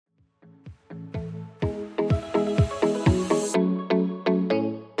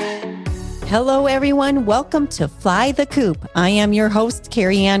Hello, everyone. Welcome to Fly the Coop. I am your host,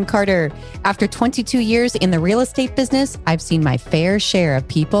 Carrie Ann Carter. After 22 years in the real estate business, I've seen my fair share of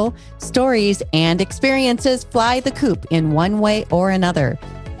people, stories, and experiences fly the coop in one way or another.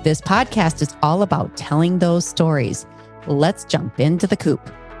 This podcast is all about telling those stories. Let's jump into the coop.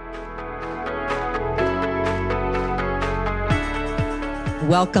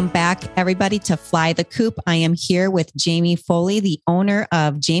 Welcome back, everybody, to Fly the Coop. I am here with Jamie Foley, the owner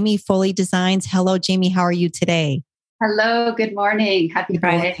of Jamie Foley Designs. Hello, Jamie. How are you today? Hello. Good morning. Happy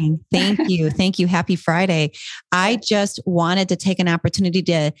Friday. Morning. Thank you. Thank you. Happy Friday. I just wanted to take an opportunity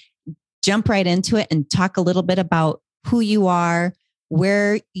to jump right into it and talk a little bit about who you are,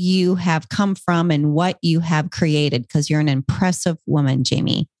 where you have come from, and what you have created, because you're an impressive woman,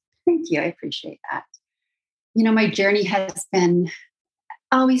 Jamie. Thank you. I appreciate that. You know, my journey has been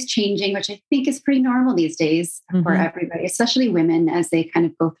always changing, which I think is pretty normal these days for everybody, especially women, as they kind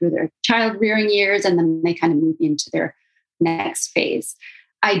of go through their child rearing years and then they kind of move into their next phase.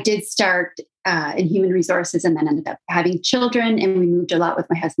 I did start in human resources and then ended up having children, and we moved a lot with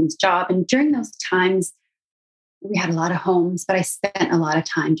my husband's job. And during those times, we had a lot of homes, but I spent a lot of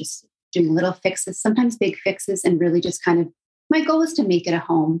time just doing little fixes, sometimes big fixes, and really just kind of, my goal was to make it a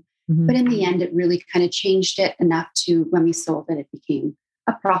home. But in the end, it really kind of changed it enough to, when we sold it, it became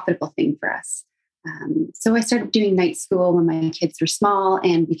a profitable thing for us. So I started doing night school when my kids were small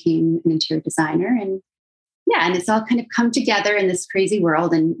and became an interior designer. And it's all kind of come together in this crazy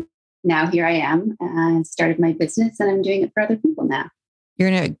world. And now here I am. I started my business and I'm doing it for other people now. You're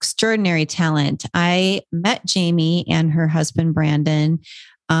an extraordinary talent. I met Jamie and her husband, Brandon,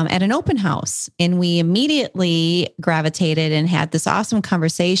 at an open house, and we immediately gravitated and had this awesome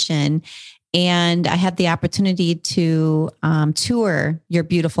conversation. And I had the opportunity to tour your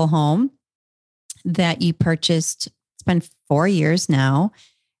beautiful home that you purchased. It's been 4 years now.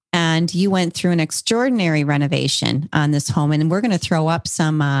 And you went through an extraordinary renovation on this home. And we're going to throw up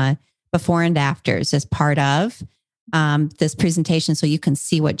some before and afters as part of this presentation so you can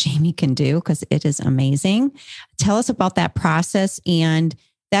see what Jamie can do, because it is amazing. Tell us about that process, and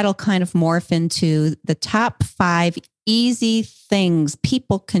that'll kind of morph into the top 5 easy things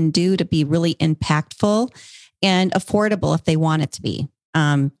people can do to be really impactful and affordable if they want it to be,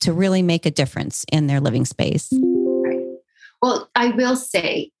 to really make a difference in their living space. Right. Well, I will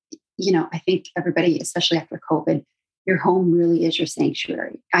say, you know, I think everybody, especially after COVID, your home really is your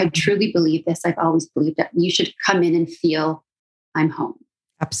sanctuary. I truly believe this. I've always believed that you should come in and feel, I'm home.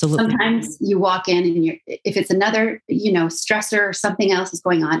 Absolutely. Sometimes you walk in and if it's another, stressor or something else is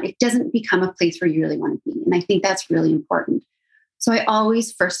going on, it doesn't become a place where you really want to be. And I think that's really important. So I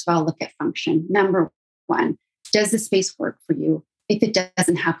always, first of all, look at function. Number one, does the space work for you? If it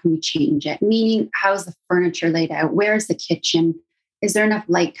doesn't, how can we change it? Meaning, how's the furniture laid out? Where is the kitchen? Is there enough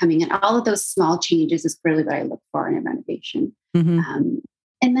light coming in? All of those small changes is really what I look for in a renovation. And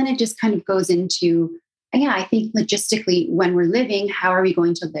then it just kind of goes into, I think logistically, when we're living, how are we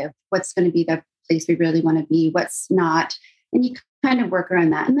going to live? What's going to be the place we really want to be? What's not? And you kind of work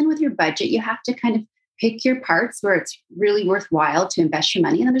around that. And then with your budget, you have to kind of pick your parts where it's really worthwhile to invest your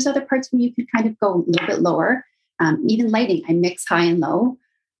money. And then there's other parts where you could kind of go a little bit lower. Even lighting, I mix high and low.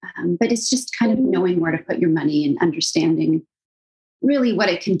 But it's just kind of knowing where to put your money and understanding really what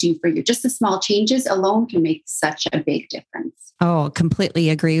it can do for you. Just the small changes alone can make such a big difference. Oh, completely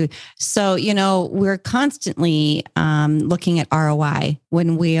agree. So, we're constantly looking at ROI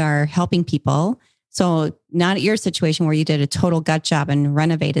when we are helping people. So not at your situation where you did a total gut job and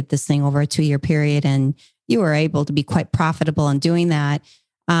renovated this thing over a 2-year period, and you were able to be quite profitable in doing that.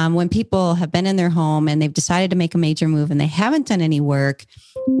 When people have been in their home and they've decided to make a major move and they haven't done any work,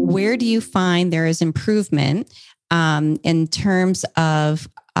 where do you find there is improvement in terms of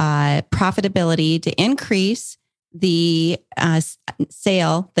profitability to increase the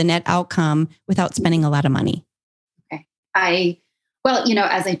sale, the net outcome, without spending a lot of money? Okay.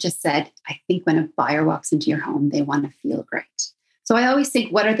 As I just said, I think when a buyer walks into your home, they want to feel great. So I always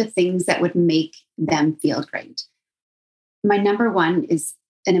think, what are the things that would make them feel great? My number one is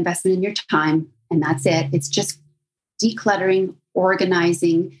an investment in your time, and that's it. It's just decluttering,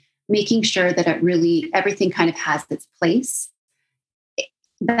 organizing, making sure that everything kind of has its place.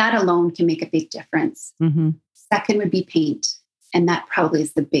 That alone can make a big difference. Second would be paint. And that probably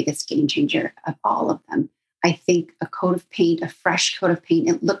is the biggest game changer of all of them. I think a coat of paint, a fresh coat of paint,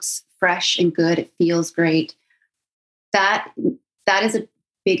 it looks fresh and good. It feels great. That is the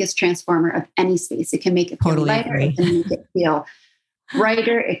biggest transformer of any space. It can make it feel lighter. It can make it feel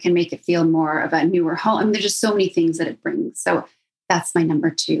brighter. It can make it feel more of a newer home. I mean, there's just so many things that it brings. So that's my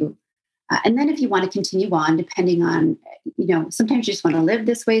number 2. And then if you want to continue on, depending on, sometimes you just want to live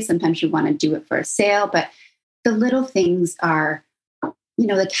this way. Sometimes you want to do it for a sale. But the little things are,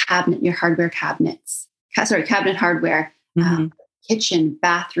 the cabinet, your hardware cabinets, cabinet hardware, kitchen,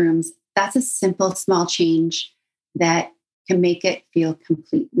 bathrooms. That's a simple, small change that can make it feel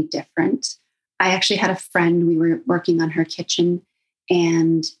completely different. I actually had a friend, we were working on her kitchen,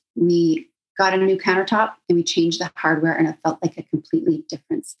 and we got a new countertop and we changed the hardware, and it felt like a completely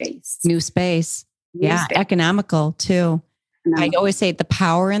different space. New space. Economical too. I always say the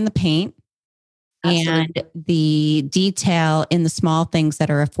power in the paint. Absolutely. And the detail in the small things that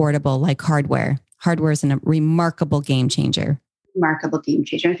are affordable, like hardware. Hardware is a remarkable game changer. Remarkable game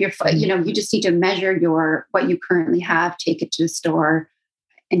changer. If you're, you just need to measure what you currently have, take it to the store,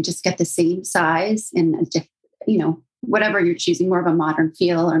 and just get the same size and whatever you're choosing, more of a modern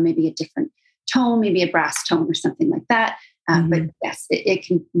feel or maybe a different tone, maybe a brass tone or something like that. But yes, it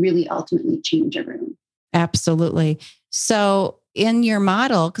can really ultimately change a room. Absolutely. So in your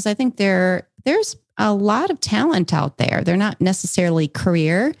model, because I think there's a lot of talent out there. They're not necessarily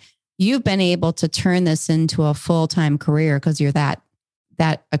career. You've been able to turn this into a full-time career because you're that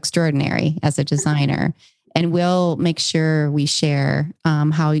extraordinary as a designer. And we'll make sure we share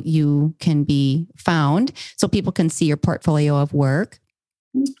how you can be found so people can see your portfolio of work.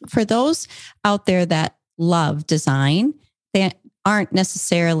 For those out there that love design, they aren't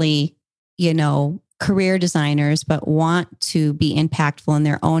necessarily, career designers, but want to be impactful in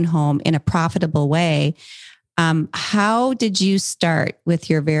their own home in a profitable way. How did you start with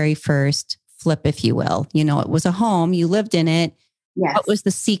your very first flip, if you will? It was a home, you lived in it. Yes. What was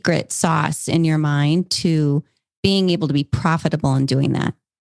the secret sauce in your mind to being able to be profitable in doing that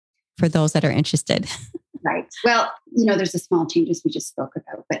for those that are interested? Right. Well, there's the small changes we just spoke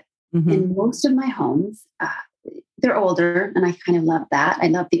about, but in most of my homes, they're older, and I kind of love that. I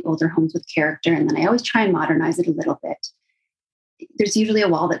love the older homes with character, and then I always try and modernize it a little bit. There's usually a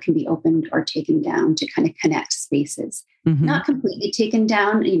wall that can be opened or taken down to kind of connect spaces. Not completely taken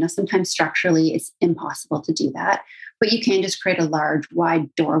down. Sometimes structurally it's impossible to do that, but you can just create a large,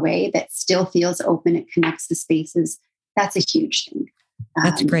 wide doorway that still feels open. It connects the spaces. That's a huge thing.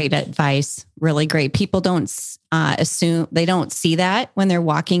 That's great advice. Really great. People don't assume, they don't see that when they're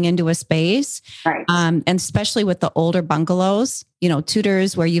walking into a space. Right. And especially with the older bungalows,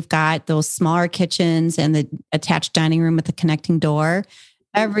 Tudors, where you've got those smaller kitchens and the attached dining room with the connecting door.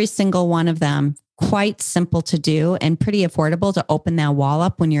 Every single one of them, quite simple to do and pretty affordable to open that wall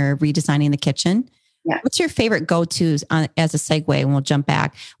up when you're redesigning the kitchen. Yeah. What's your favorite go-tos as a segue? And we'll jump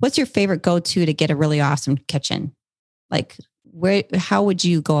back. What's your favorite go-to to get a really awesome kitchen? Like, how would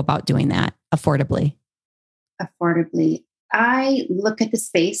you go about doing that affordably? Affordably, I look at the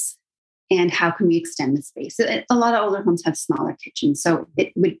space and how can we extend the space. A lot of older homes have smaller kitchens, so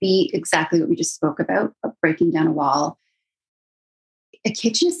it would be exactly what we just spoke about, of breaking down a wall. A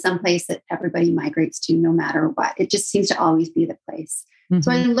kitchen is someplace that everybody migrates to no matter what. It just seems to always be the place. So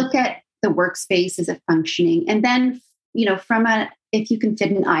I look at the workspace, is it functioning? And then, if you can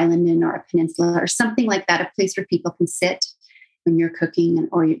fit an island in or a peninsula or something like that, a place where people can sit when you're cooking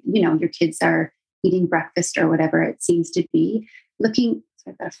or your kids are eating breakfast or whatever it seems to be. So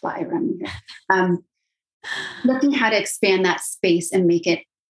I've got a fly around here. Looking how to expand that space and make it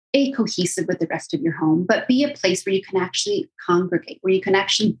cohesive with the rest of your home, but be a place where you can actually congregate, where you can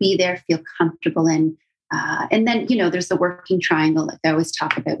actually be there, feel comfortable in. And then, there's the working triangle that I always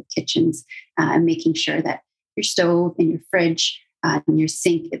talk about with kitchens, and making sure that your stove and your fridge and your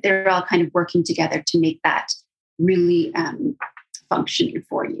sink, they're all kind of working together to make that really functioning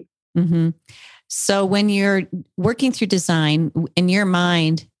for you. So when you're working through design, in your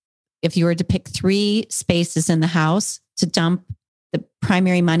mind, if you were to pick 3 spaces in the house to dump the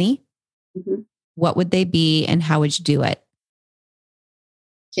primary money, what would they be and how would you do it?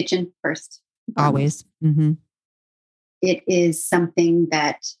 Kitchen first. Always. It is something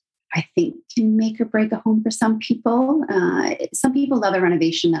that I think can make or break a home for some people. Some people love a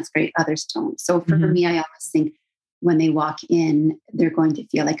renovation. That's great. Others don't. So for me, I always think when they walk in, they're going to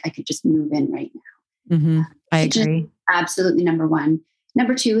feel like I could just move in right now. I agree. Absolutely. Number 1.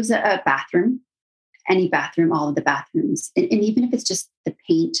 Number 2 is a bathroom. Any bathroom, all of the bathrooms. And even if it's just the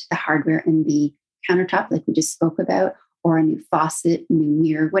paint, the hardware, and the countertop, like we just spoke about, or a new faucet, new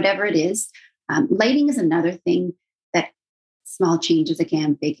mirror, whatever it is. Lighting is another thing that small changes,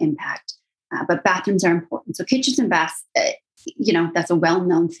 again, big impact. But bathrooms are important. So kitchens and baths, that's a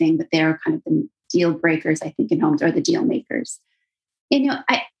well-known thing, but they're kind of the deal breakers, I think, in homes, or the deal makers.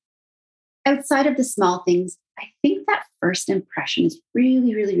 Outside of the small things, I think that first impression is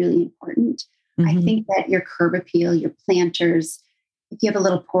really, really, really important. I think that your curb appeal, your planters, if you have a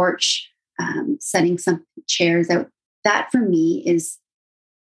little porch, setting some chairs out that for me is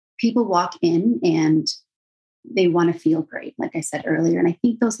people walk in and they want to feel great, like I said earlier. And I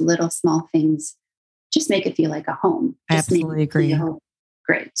think those little small things just make it feel like a home. I Just absolutely agree. Feel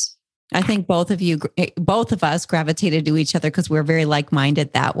great. I think both of us gravitated to each other because we're very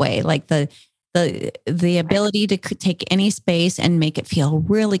like-minded that way. Like the ability to take any space and make it feel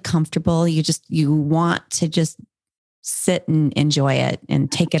really comfortable. You want to just sit and enjoy it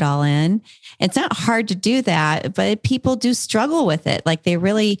and take it all in. It's not hard to do that, but people do struggle with it. Like they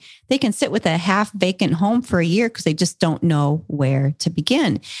can sit with a half vacant home for a year because they just don't know where to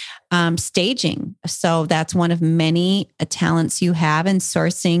begin. Staging. So that's one of many talents you have, and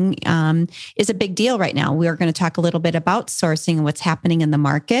sourcing is a big deal right now. We're going to talk a little bit about sourcing and what's happening in the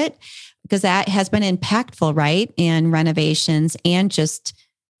market, because that has been impactful, right? In renovations and just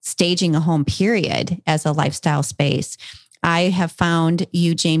staging a home period as a lifestyle space. I have found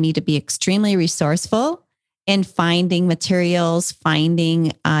you, Jamie, to be extremely resourceful in finding materials,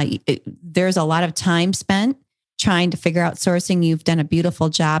 there's a lot of time spent trying to figure out sourcing. You've done a beautiful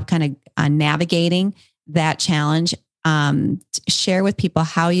job kind of navigating that challenge. Share with people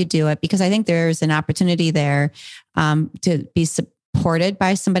how you do it, because I think there's an opportunity there to be supported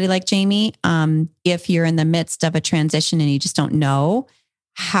by somebody like Jamie. If you're in the midst of a transition and you just don't know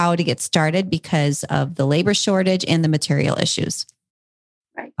how to get started because of the labor shortage and the material issues.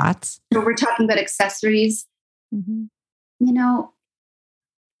 Right. Thoughts? So we're talking about accessories. Mm-hmm.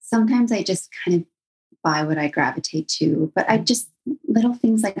 Sometimes I just kind of buy what I gravitate to, but I just little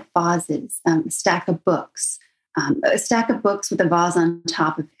things like vases, a stack of books with a vase on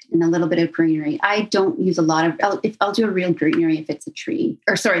top of it and a little bit of greenery. I don't use a lot of, I'll do a real greenery if it's a tree,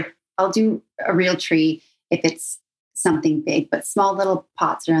 I'll do a real tree if it's something big, but small little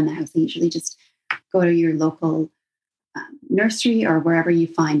pots around the house. I usually just go to your local nursery or wherever you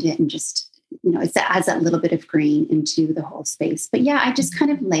find it, and just, it adds that little bit of green into the whole space. But yeah, I just kind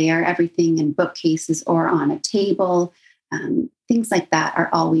of layer everything in bookcases or on a table. Things like that are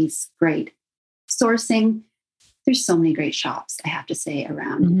always great. Sourcing, there's so many great shops, I have to say,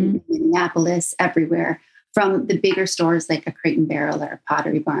 around in Minneapolis, everywhere, from the bigger stores like a Crate and Barrel or a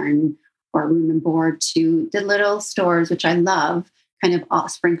Pottery Barn or Room and Board, to the little stores, which I love, kind of all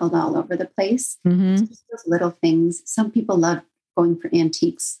sprinkled all over the place. Mm-hmm. Just those little things. Some people love going for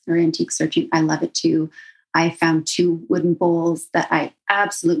antiques or antique searching. I love it too. I found 2 wooden bowls that I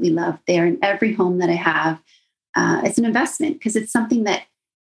absolutely love. They're in every home that I have. It's an investment because it's something that,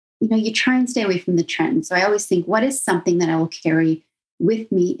 you try and stay away from the trend. So I always think, what is something that I will carry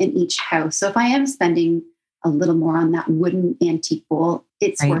with me in each house? So if I am spending a little more on that wooden antique bowl,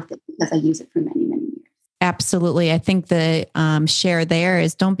 it's worth it because I use it for many, many years. Absolutely. I think the share there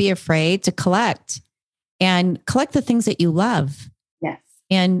is, don't be afraid to collect the things that you love. Yes.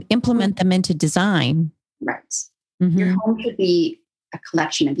 And implement them into design. Right. Mm-hmm. Your home should be a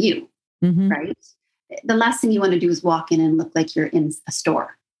collection of you, right? The last thing you want to do is walk in and look like you're in a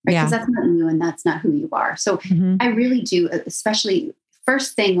store, right? Because that's not you and that's not who you are. So I really do, especially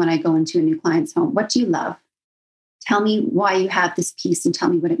first thing when I go into a new client's home, what do you love? Tell me why you have this piece and tell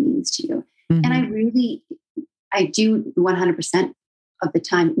me what it means to you. And I do 100% of the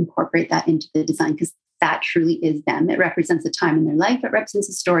time incorporate that into the design, because that truly is them. It represents a time in their life. It represents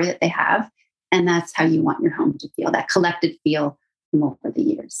a story that they have. And that's how you want your home to feel, that collected feel from over the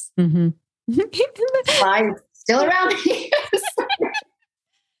years. I'm still around.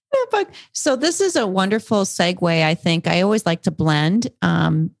 But so this is a wonderful segue. I think I always like to blend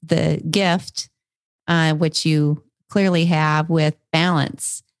the gift, which you clearly have, with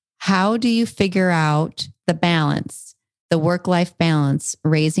balance. How do you figure out the balance, the work-life balance,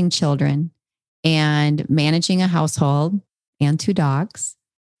 raising children and managing a household and 2 dogs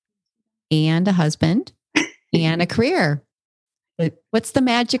and a husband and a career? What's the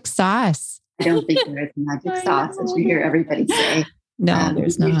magic sauce? I don't think there is a magic sauce, as you hear everybody say. No,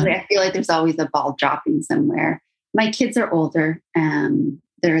 there's not. Usually I feel like there's always a ball dropping somewhere. My kids are older.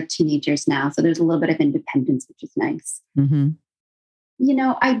 They're teenagers now. So there's a little bit of independence, which is nice.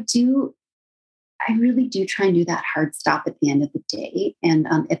 I really do try and do that hard stop at the end of the day and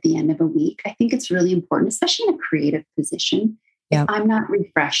at the end of a week. I think it's really important, especially in a creative position. If I'm not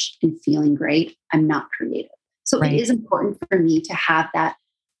refreshed and feeling great, I'm not creative. So it is important for me to have that.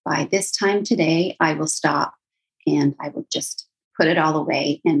 By this time today, I will stop and I will just put it all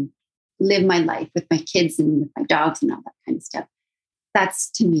away and live my life with my kids and with my dogs and all that kind of stuff. That's,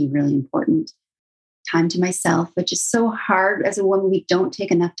 to me, really important. Time to myself, which is so hard as a woman. We don't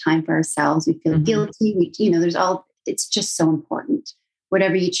take enough time for ourselves. We feel guilty. It's just so important,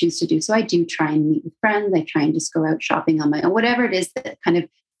 whatever you choose to do. So I do try and meet with friends. I try and just go out shopping on my own. Whatever it is that kind of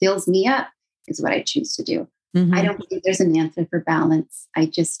fills me up is what I choose to do. I don't think there's an answer for balance.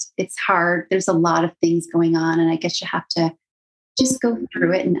 It's hard. There's a lot of things going on. And I guess you have to just go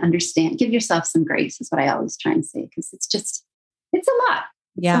through it and understand. Give yourself some grace is what I always try and say, because it's a lot.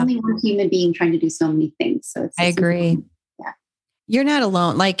 It's only one human being trying to do so many things. So I agree. Yeah. You're not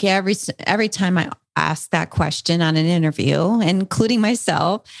alone. Like every time I ask that question on an interview, including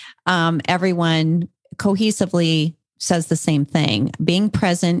myself, everyone cohesively says the same thing: being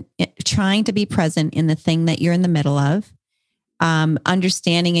present, trying to be present in the thing that you're in the middle of,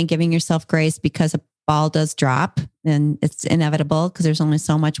 understanding and giving yourself grace because a ball does drop and it's inevitable because there's only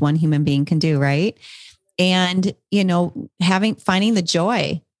so much one human being can do. Right. And, finding the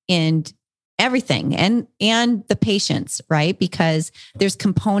joy in everything and the patience, right? Because there's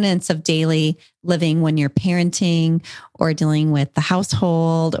components of daily living when you're parenting or dealing with the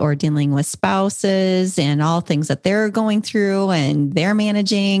household or dealing with spouses and all things that they're going through and they're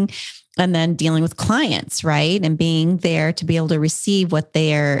managing, and then dealing with clients, right? And being there to be able to receive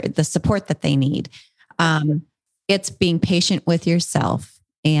the support that they need. It's being patient with yourself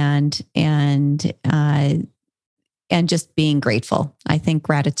and just being grateful. I think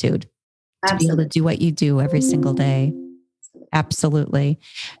gratitude. To be able to do what you do every single day. Absolutely.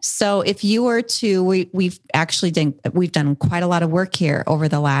 So if you were to, we've done quite a lot of work here over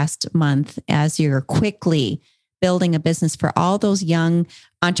the last month as you're quickly building a business for all those young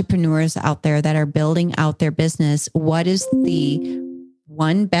entrepreneurs out there that are building out their business. What is the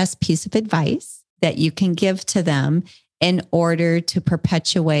one best piece of advice that you can give to them in order to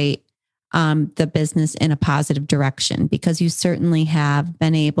perpetuate the business in a positive direction? Because you certainly have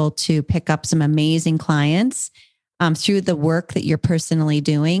been able to pick up some amazing clients through the work that you're personally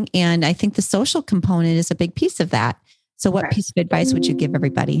doing. And I think the social component is a big piece of that. So what piece of advice would you give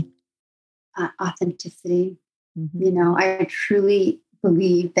everybody? Authenticity. I truly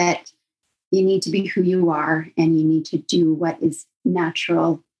believe that you need to be who you are and you need to do what is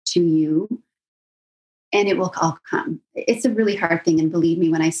natural to you. And it will all come. It's a really hard thing. And believe me,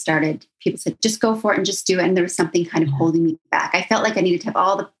 when I started, people said, just go for it and just do it. And there was something kind of holding me back. I felt like I needed to have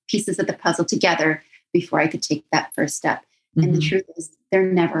all the pieces of the puzzle together before I could take that first step. And the truth is,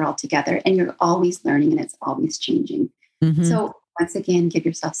 they're never all together. And you're always learning and it's always changing. So once again, give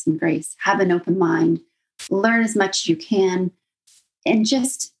yourself some grace. Have an open mind. Learn as much as you can. And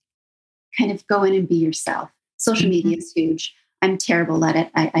just kind of go in and be yourself. Social media is huge. I'm terrible at it.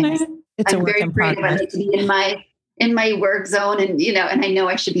 I'm very creative. I like to be in my work zone, and and I know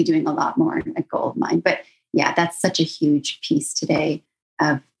I should be doing a lot more. A goal of mine, but yeah, that's such a huge piece today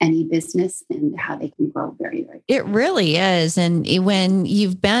of any business and how they can grow very, very. It really is, and when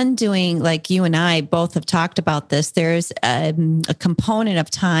you've been doing, like you and I both have talked about this, there's a component of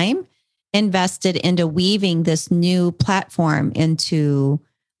time invested into weaving this new platform into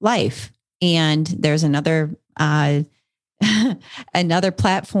life, and there's another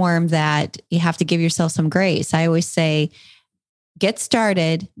platform that you have to give yourself some grace. I always say, get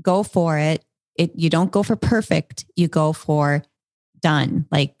started, go for it. You don't go for perfect, you go for done.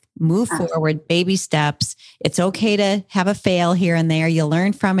 Like move forward, baby steps. It's okay to have a fail here and there. You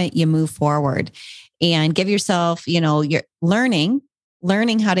learn from it, you move forward and give yourself, you're learning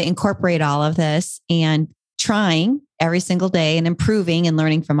how to incorporate all of this and trying every single day and improving and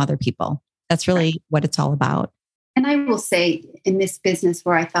learning from other people. That's really what it's all about. And I will say, in this business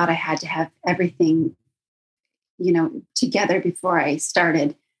where I thought I had to have everything, together before I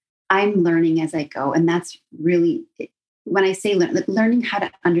started, I'm learning as I go. And that's really, when I say learning how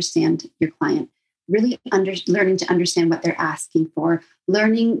to understand your client, really learning to understand what they're asking for,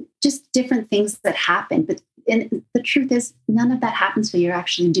 learning just different things that happen. But the truth is, none of that happens when you're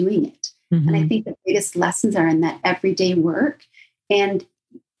actually doing it. And I think the biggest lessons are in that everyday work. And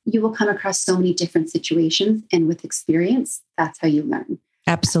you will come across so many different situations, and with experience, that's how you learn.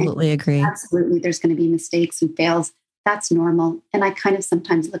 Absolutely agree. Absolutely. There's going to be mistakes and fails. That's normal. And I kind of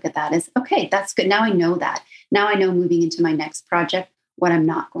sometimes look at that as, okay, that's good. Now I know that. Now I know moving into my next project, what I'm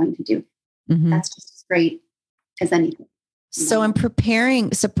not going to do. That's just as great as anything. So I'm preparing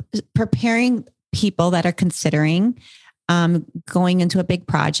people that are considering going into a big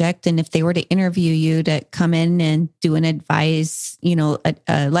project. And if they were to interview you to come in and do an advice,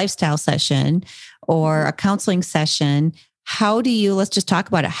 a lifestyle session or a counseling session, let's just talk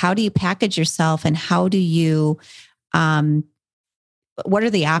about it. How do you package yourself and how do you, what are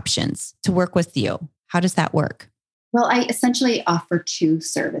the options to work with you? How does that work? Well, I essentially offer two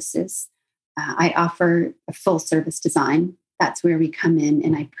services. I offer a full service design. That's where we come in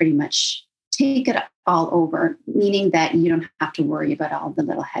and I pretty much take it all over, meaning that you don't have to worry about all the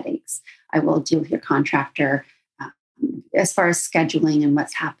little headaches. I will deal with your contractor as far as scheduling and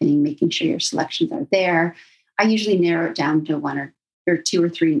what's happening, making sure your selections are there. I usually narrow it down to one or two or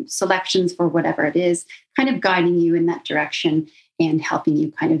three selections for whatever it is, kind of guiding you in that direction and helping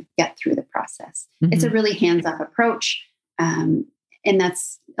you kind of get through the process. Mm-hmm. It's a really hands-off approach. And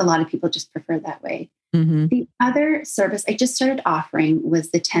that's, a lot of people just prefer that way. Mm-hmm. The other service I just started offering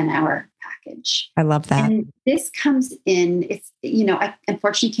was the 10-hour package. I love that. And this comes in, it's, I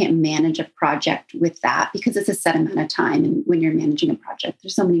unfortunately can't manage a project with that because it's a set amount of time. And when you're managing a project,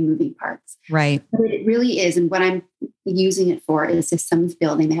 there's so many moving parts. Right. But it really is. And what I'm using it for is if someone's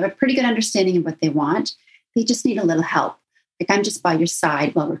building, they have a pretty good understanding of what they want. They just need a little help. Like, I'm just by your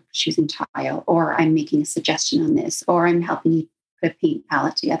side while we're choosing tile, or I'm making a suggestion on this, or I'm helping you put a paint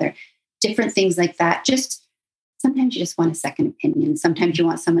palette together. Different things like that. Just sometimes you just want a second opinion. Sometimes you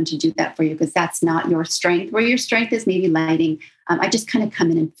want someone to do that for you because that's not your strength. Where your strength is maybe lighting. I just kind of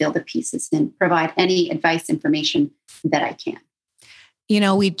come in and fill the pieces and provide any advice, information that I can.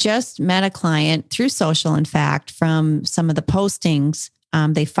 We just met a client through social, in fact, from some of the postings.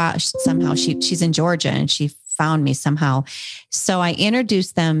 They found somehow she's in Georgia and she found me somehow. So I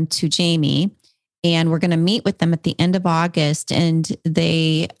introduced them to Jamie. And we're going to meet with them at the end of August. And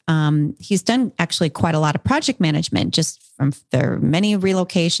he's done actually quite a lot of project management just from their many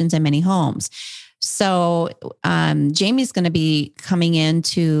relocations and many homes. So Jamie's going to be coming in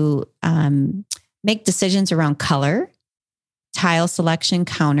to make decisions around color, tile selection,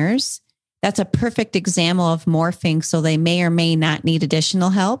 counters. That's a perfect example of morphing. So they may or may not need additional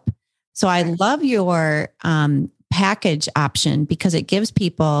help. So I love your package option because it gives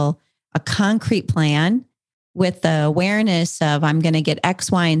people a concrete plan with the awareness of I'm going to get X,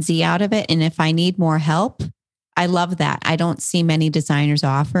 Y, and Z out of it. And if I need more help, I love that. I don't see many designers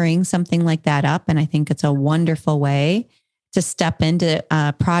offering something like that up. And I think it's a wonderful way to step into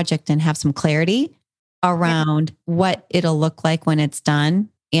a project and have some clarity around what it'll look like when it's done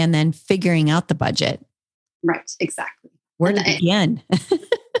and then figuring out the budget. Right, exactly. Where to begin?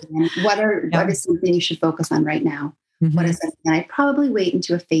 What is something you should focus on right now? Mm-hmm. What is something I'd probably wait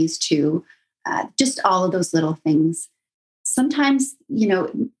into a phase 2? Just all of those little things. Sometimes,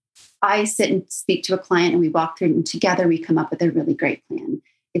 I sit and speak to a client and we walk through and together we come up with a really great plan.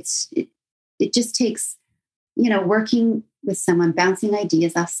 It just takes, working with someone, bouncing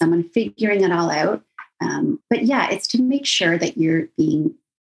ideas off someone, figuring it all out. But yeah, it's to make sure that you're being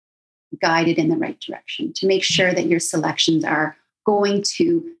guided in the right direction, to make sure that your selections are going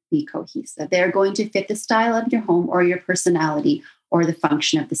to be cohesive. They're going to fit the style of your home or your personality or the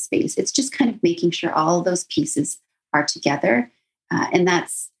function of the space. It's just kind of making sure all of those pieces are together. And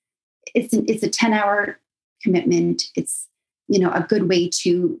it's a 10-hour commitment. It's, a good way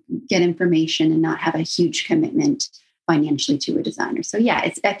to get information and not have a huge commitment financially to a designer. So yeah,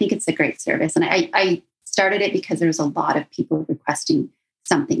 I think it's a great service. And I started it because there's a lot of people requesting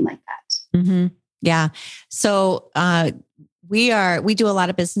something like that. Mm-hmm. Yeah. So, we do a lot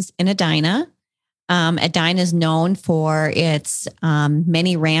of business in Edina. Edina is known for its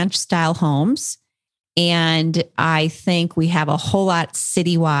many ranch style homes. And I think we have a whole lot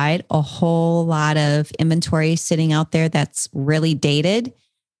citywide, a whole lot of inventory sitting out there that's really dated,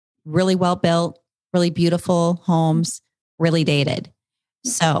 really well built, really beautiful homes, really dated.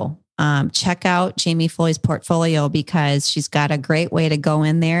 So check out Jamie Foley's portfolio because she's got a great way to go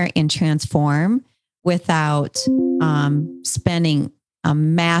in there and transform without spending a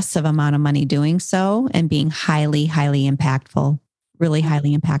massive amount of money doing so and being highly, highly impactful, really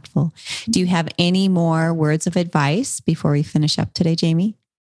highly impactful. Do you have any more words of advice before we finish up today, Jamie?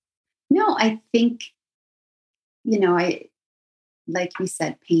 No, I think, like you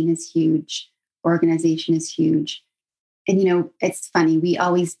said, pain is huge. Organization is huge. And, it's funny. We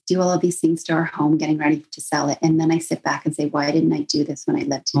always do all of these things to our home, getting ready to sell it. And then I sit back and say, why didn't I do this when I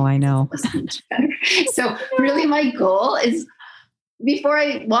lived here? Oh, I know. So really my goal is before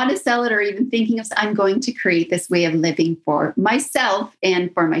I want to sell it or even thinking of, I'm going to create this way of living for myself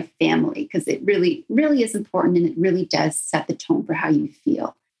and for my family, because it really, really is important. And it really does set the tone for how you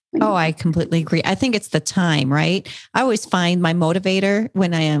feel. Oh, I completely agree. I think it's the time, right? I always find my motivator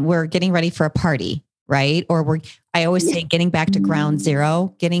when we're getting ready for a party, right? Or I always say getting back to ground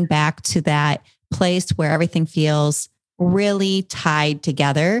zero, getting back to that place where everything feels really tied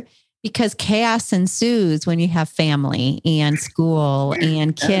together, because chaos ensues when you have family and school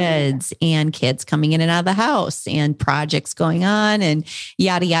and kids coming in and out of the house and projects going on and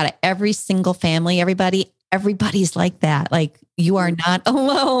yada, yada. Every single family, everybody's like that. Like, you are not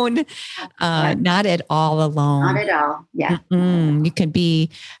alone, not at all alone. Not at all. Yeah. You could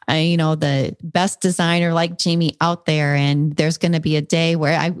be, the best designer like Jamie out there. And there's going to be a day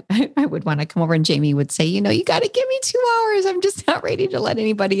where I would want to come over and Jamie would say, you got to give me 2 hours. I'm just not ready to let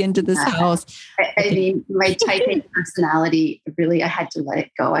anybody into this house. I mean, my type A personality, really, I had to let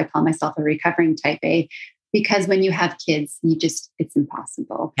it go. I call myself a recovering type A because when you have kids, it's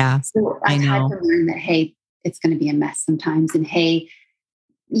impossible. Yeah, so I've had to learn that, hey, it's going to be a mess sometimes. And hey,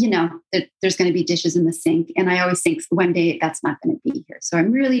 there's going to be dishes in the sink. And I always think one day that's not going to be here. So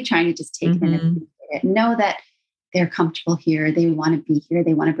I'm really trying to just take it in and appreciate it. Know that they're comfortable here. They want to be here.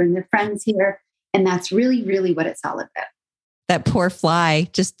 They want to bring their friends here. And that's really, really what it's all about. That poor fly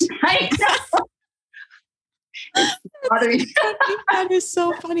just... That is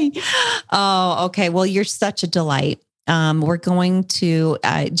so funny. Oh, okay. Well, you're such a delight. We're going to,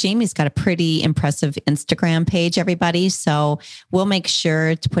 Jamie's got a pretty impressive Instagram page, everybody. So we'll make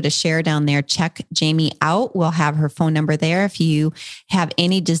sure to put a share down there. Check Jamie out. We'll have her phone number there. If you have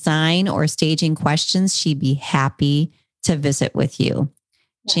any design or staging questions, she'd be happy to visit with you.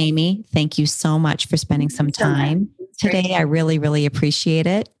 Yeah. Jamie, thank you so much for spending some time today. I really, really appreciate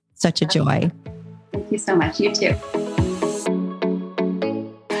it. Such a joy. Thank you so much. You too.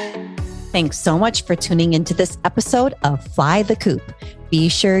 Thanks so much for tuning into this episode of Fly the Coop. Be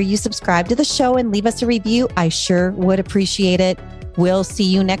sure you subscribe to the show and leave us a review. I sure would appreciate it. We'll see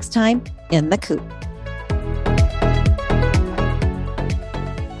you next time in the coop.